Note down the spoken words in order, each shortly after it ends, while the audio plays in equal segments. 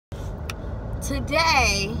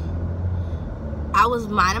today I was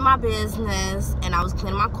minding my business and I was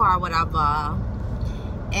cleaning my car, whatever,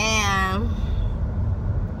 and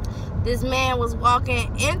this man was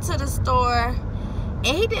walking into the store and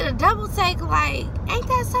he did a double take like, ain't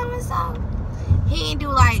that so and so? He didn't do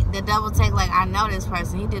like the double take like, I know this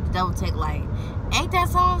person. He did the double take like, ain't that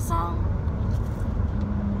so and so?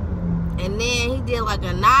 And then he did like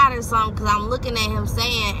a nod or something, because I'm looking at him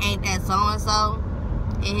saying, ain't that so and so,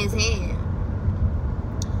 in his head.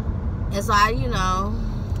 And so I, you know,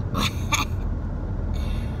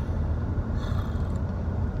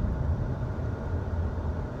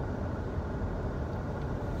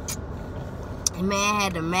 the man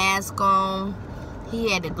had the mask on,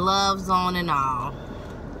 he had the gloves on and all.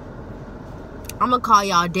 I'm gonna call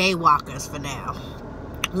y'all day walkers for now.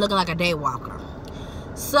 Looking like a day walker.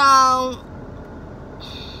 So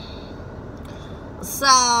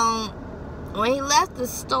when he left the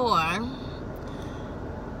store,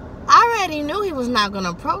 I already knew he was not going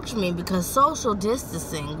to approach me, because social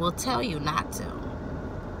distancing will tell you not to.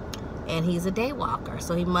 And he's a day walker,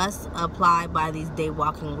 so he must abide by these day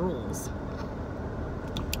walking rules.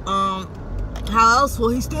 How else will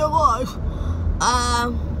he stay alive?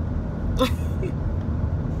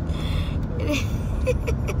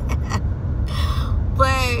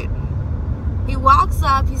 But he walks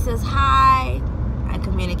up, he says hi, I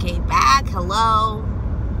communicate back, hello,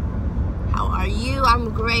 how are you?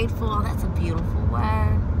 I'm grateful. That's a beautiful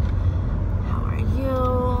word. How are you?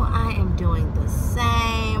 I am doing the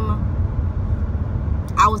same.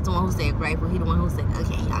 I was the one who said grateful. He the one who said,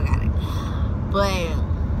 okay, y'all got it. But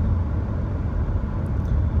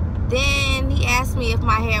then he asked me if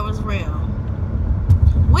my hair was real.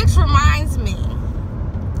 Which reminds me,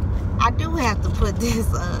 I do have to put this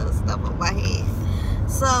stuff on my head.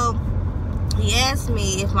 So he asked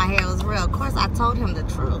me if my hair was real. Of course, I told him the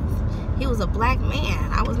truth. He was a black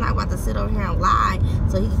man. I was not about to sit over here and lie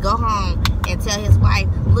so he could go home and tell his wife,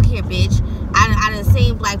 look here, bitch, I done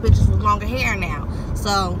seen black bitches with longer hair now.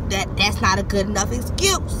 So that's not a good enough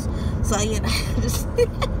excuse. So, you know, just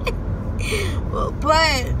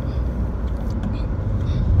but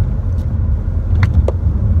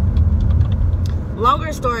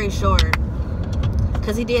longer story short,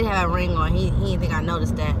 because he did have a ring on. He didn't think I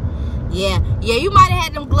noticed that. Yeah, you might have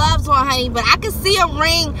had them gloves on, honey, but I could see a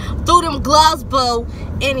ring through them gloves, boo.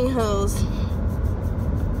 Anywho's.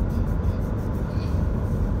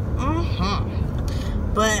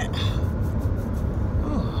 But,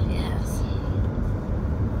 oh, yes.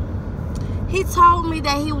 He told me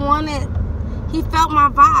that he felt my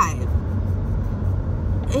vibe.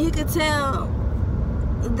 And he could tell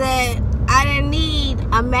that I didn't need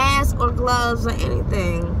a mask or gloves or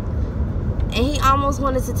anything. And he almost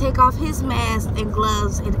wanted to take off his mask and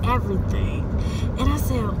gloves and everything. And I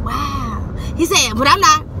said, wow. He said, but I'm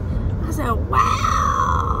not. I said,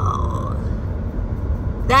 wow.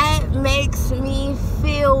 That makes me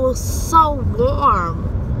feel so warm.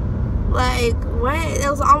 Like, what? It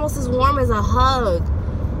was almost as warm as a hug.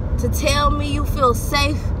 To tell me you feel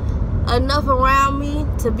safe enough around me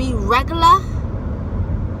to be regular.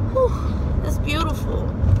 Whew, that's beautiful.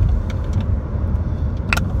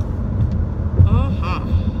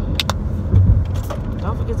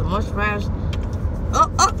 Don't forget the moisturize. Oh.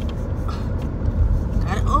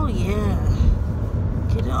 Got it. Oh, yeah.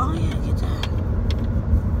 Get it. Oh, yeah. Get that.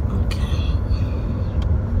 Okay.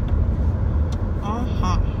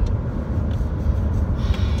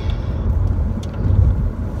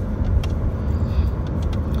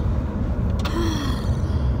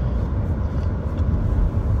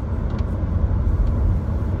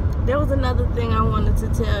 There was another thing I wanted to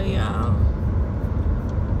tell y'all.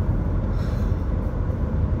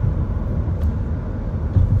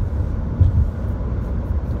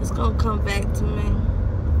 It's gonna come back to me.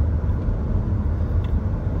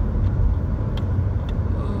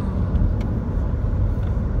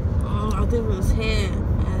 I think it was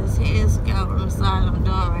his head scalp on the side I'm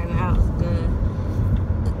doing right now is good.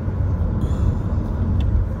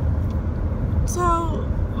 So,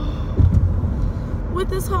 with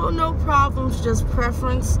this whole no problems, just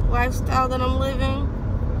preference lifestyle that I'm living,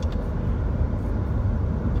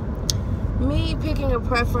 me picking a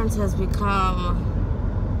preference has become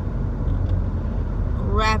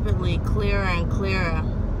rapidly clearer and clearer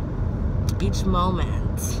each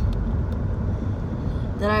moment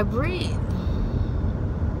that I breathe.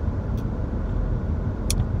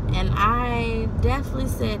 And I definitely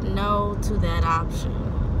said no to that option.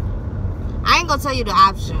 I ain't gonna tell you the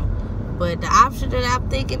option, but the option that I'm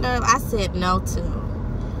thinking of, I said no to.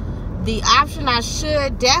 The option I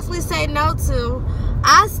should definitely say no to,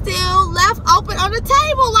 I still left open on the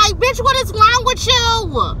table. Like, bitch, what is wrong with you?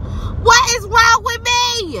 What is wrong with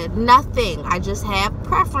me? Nothing. I just have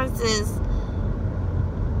preferences.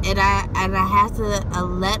 And I have to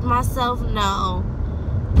let myself know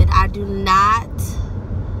that I do not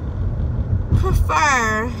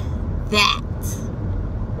prefer that.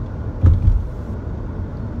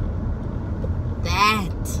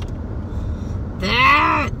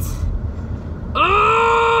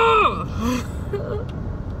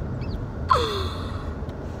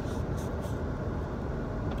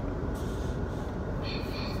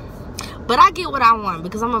 But I get what I want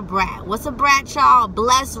because I'm a brat. What's a brat, y'all?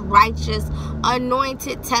 Blessed, righteous,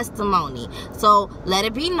 anointed testimony. So let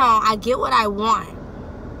it be known, I get what I want.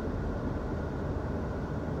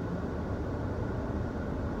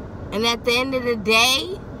 And at the end of the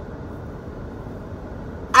day,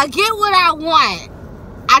 I get what I want.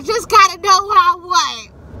 I just gotta know what I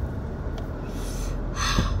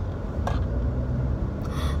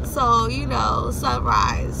want. So, you know,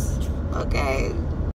 sunrise.